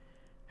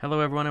Hello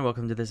everyone and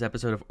welcome to this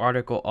episode of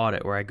Article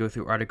Audit, where I go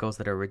through articles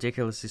that are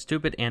ridiculously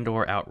stupid and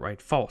or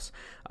outright false.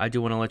 I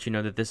do want to let you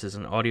know that this is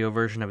an audio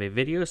version of a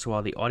video, so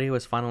while the audio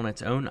is fine on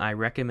its own, I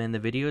recommend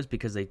the videos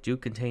because they do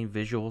contain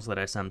visuals that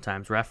I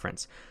sometimes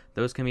reference.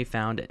 Those can be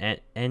found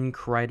at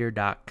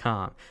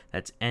nkreider.com.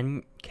 That's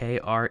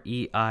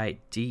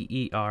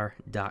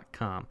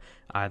nkreider.com.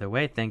 Either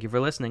way, thank you for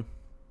listening.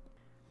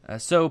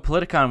 So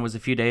Politicon was a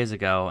few days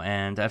ago,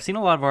 and I've seen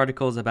a lot of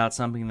articles about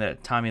something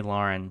that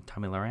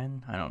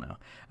Lahren, I don't know,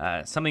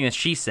 something that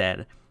she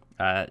said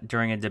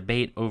during a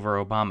debate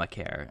over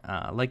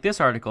Obamacare. Like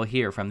this article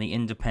here from The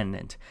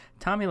Independent.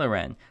 Tomi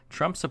Lahren,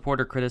 Trump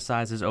supporter,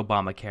 criticizes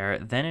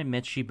Obamacare, then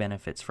admits she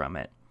benefits from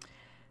it.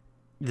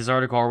 This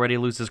article already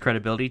loses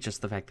credibility,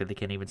 just the fact that they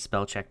can't even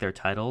spell check their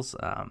titles.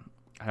 I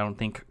don't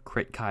think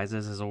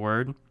criticizes is a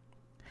word.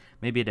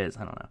 Maybe it is,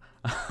 I don't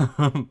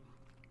know.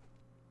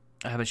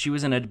 But she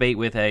was in a debate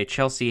with a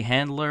Chelsea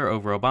handler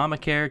over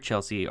Obamacare,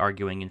 Chelsea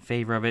arguing in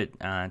favor of it,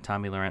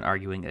 Tomi Lahren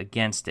arguing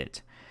against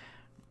it.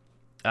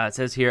 It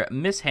says here,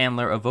 Miss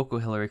Handler, a vocal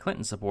Hillary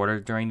Clinton supporter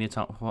during the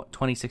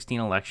 2016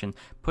 election,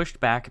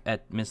 pushed back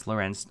at Miss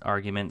Lahren's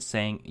argument,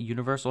 saying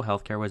universal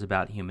health care was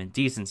about human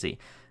decency.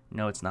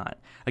 No, it's not.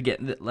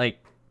 Again,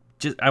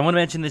 I want to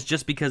mention this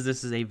just because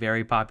this is a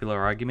very popular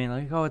argument.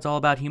 Like, oh, it's all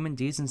about human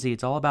decency.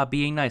 It's all about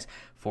being nice.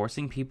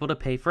 Forcing people to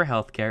pay for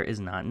healthcare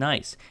is not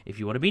nice. If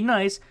you want to be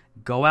nice,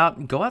 go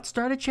out,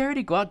 start a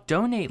charity. Go out,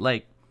 donate.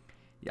 Like,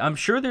 I'm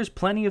sure there's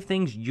plenty of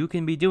things you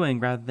can be doing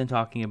rather than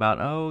talking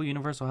about, oh,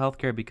 universal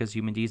healthcare because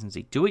human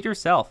decency. Do it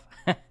yourself.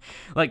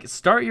 Like,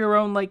 start your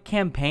own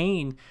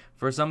campaign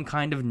for some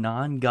kind of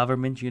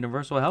non-government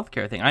universal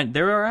healthcare thing.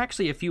 There are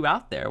actually a few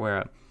out there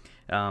where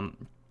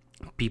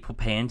people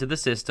pay into the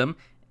system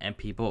and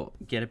people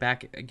get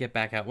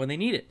back out when they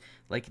need it.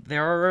 Like,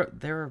 there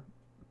are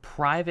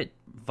private,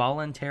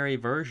 voluntary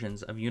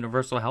versions of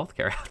universal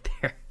healthcare out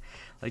there.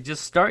 Like,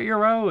 just start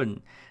your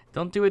own.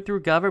 Don't do it through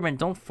government.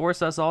 Don't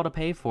force us all to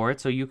pay for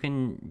it so you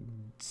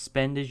can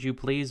spend as you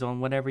please on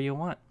whatever you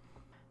want.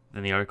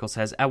 Then the article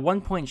says, at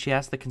one point she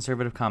asked the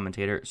conservative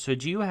commentator, so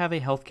do you have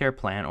a healthcare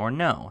plan or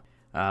no?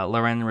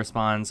 Lahren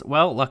responds,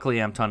 well, luckily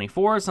I'm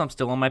 24, so I'm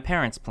still on my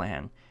parents'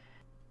 plan.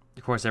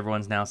 Of course,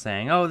 everyone's now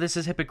saying, oh, this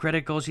is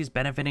hypocritical. She's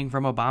benefiting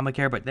from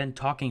Obamacare, but then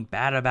talking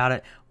bad about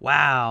it.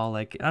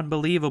 Wow,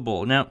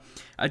 unbelievable. Now,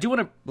 I do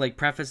want to,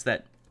 preface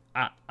that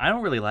I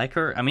don't really like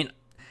her. I mean,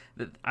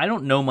 I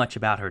don't know much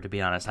about her, to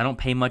be honest. I don't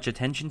pay much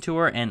attention to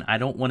her, and I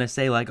don't want to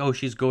say, oh,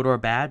 she's good or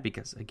bad,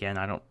 because, again,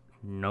 I don't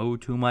know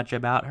too much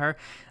about her.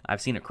 I've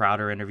seen a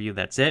Crowder interview,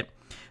 that's it.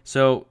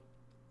 So,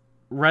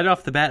 right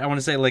off the bat, I want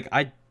to say,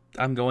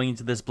 I'm going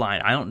into this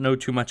blind. I don't know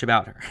too much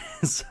about her.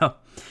 So,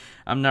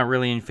 I'm not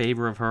really in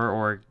favor of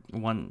her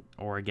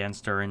or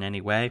against her in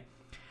any way.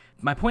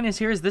 My point is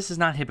this is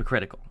not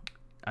hypocritical.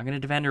 I'm going to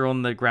defend her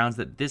on the grounds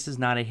that this is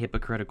not a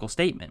hypocritical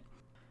statement.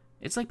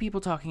 It's like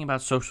people talking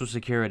about Social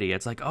Security.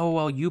 It's like, oh,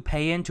 well, you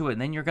pay into it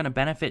and then you're going to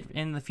benefit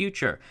in the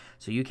future.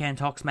 So you can't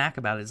talk smack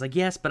about it. It's like,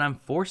 yes, but I'm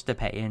forced to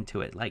pay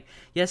into it.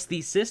 Yes,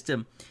 the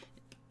system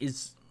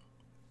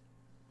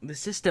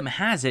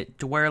has it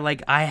to where,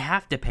 I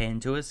have to pay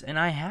into it and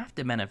I have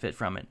to benefit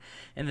from it.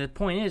 And the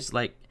point is,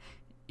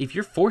 if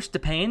you're forced to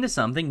pay into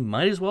something,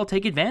 might as well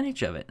take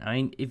advantage of it. I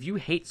mean, if you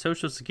hate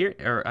Social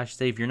Security, or I should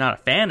say if you're not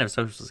a fan of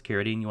Social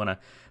Security and you want to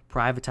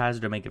privatize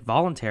it or make it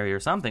voluntary or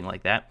something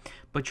like that,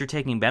 but you're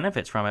taking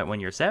benefits from it when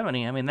you're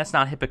 70, I mean, that's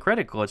not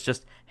hypocritical. It's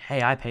just,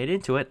 hey, I paid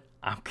into it.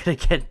 I'm going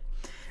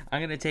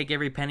to take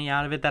every penny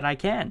out of it that I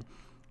can.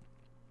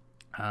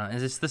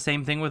 It's the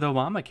same thing with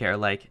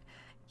Obamacare.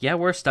 Yeah,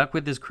 we're stuck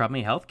with this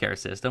crummy healthcare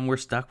system. We're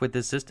stuck with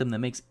this system that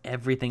makes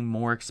everything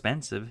more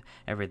expensive,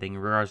 everything in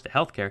regards to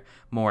healthcare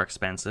more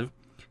expensive.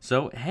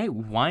 So, hey,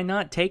 why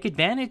not take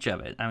advantage of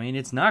it? I mean,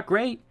 it's not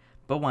great,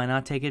 but why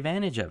not take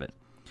advantage of it?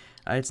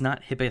 That's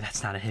not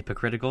a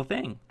hypocritical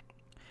thing.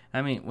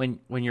 I mean,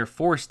 when you're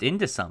forced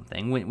into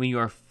something, when you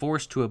are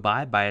forced to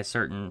abide by a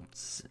certain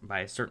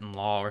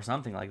law or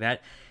something like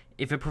that,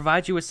 if it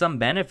provides you with some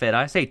benefit,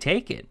 I say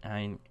take it.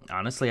 I mean,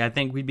 honestly, I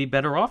think we'd be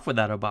better off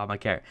without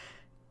Obamacare.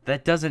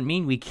 That doesn't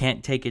mean we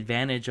can't take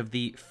advantage of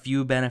the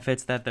few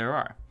benefits that there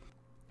are.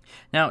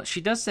 Now,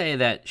 she does say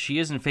that she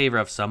is in favor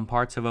of some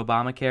parts of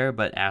Obamacare,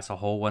 but as a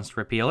whole wants to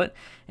repeal it.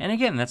 And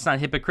again, that's not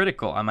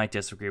hypocritical. I might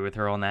disagree with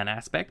her on that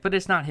aspect, but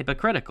it's not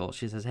hypocritical.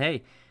 She says,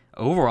 hey,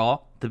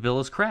 overall, the bill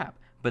is crap,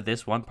 but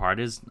this one part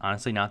is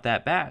honestly not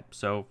that bad.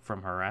 So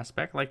from her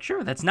aspect,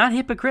 sure, that's not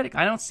hypocritical.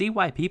 I don't see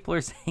why people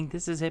are saying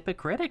this is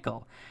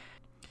hypocritical.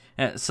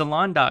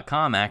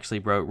 Salon.com actually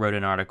wrote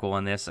an article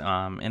on this,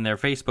 and their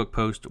Facebook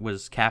post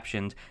was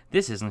captioned,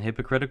 this isn't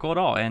hypocritical at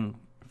all. And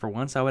for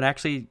once, I would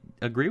actually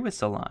agree with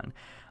Salon,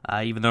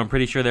 even though I'm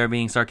pretty sure they're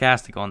being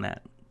sarcastic on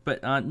that.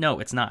 But no,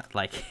 it's not.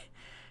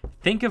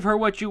 Think of her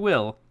what you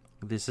will.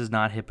 This is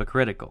not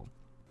hypocritical.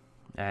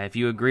 If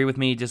you agree with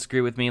me,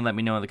 disagree with me, let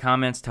me know in the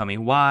comments. Tell me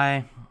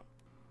why.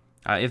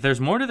 If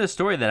there's more to this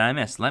story that I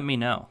missed, let me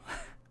know.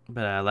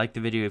 But like the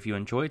video if you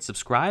enjoyed.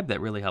 Subscribe. That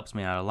really helps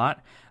me out a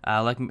lot.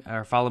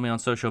 Or follow me on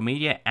social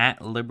media at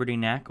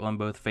LibertyNack on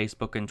both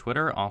Facebook and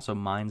Twitter. Also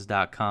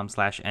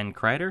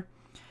minds.com/nkreider.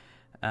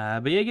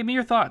 But yeah, give me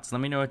your thoughts. Let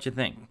me know what you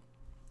think.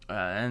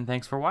 And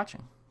thanks for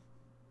watching.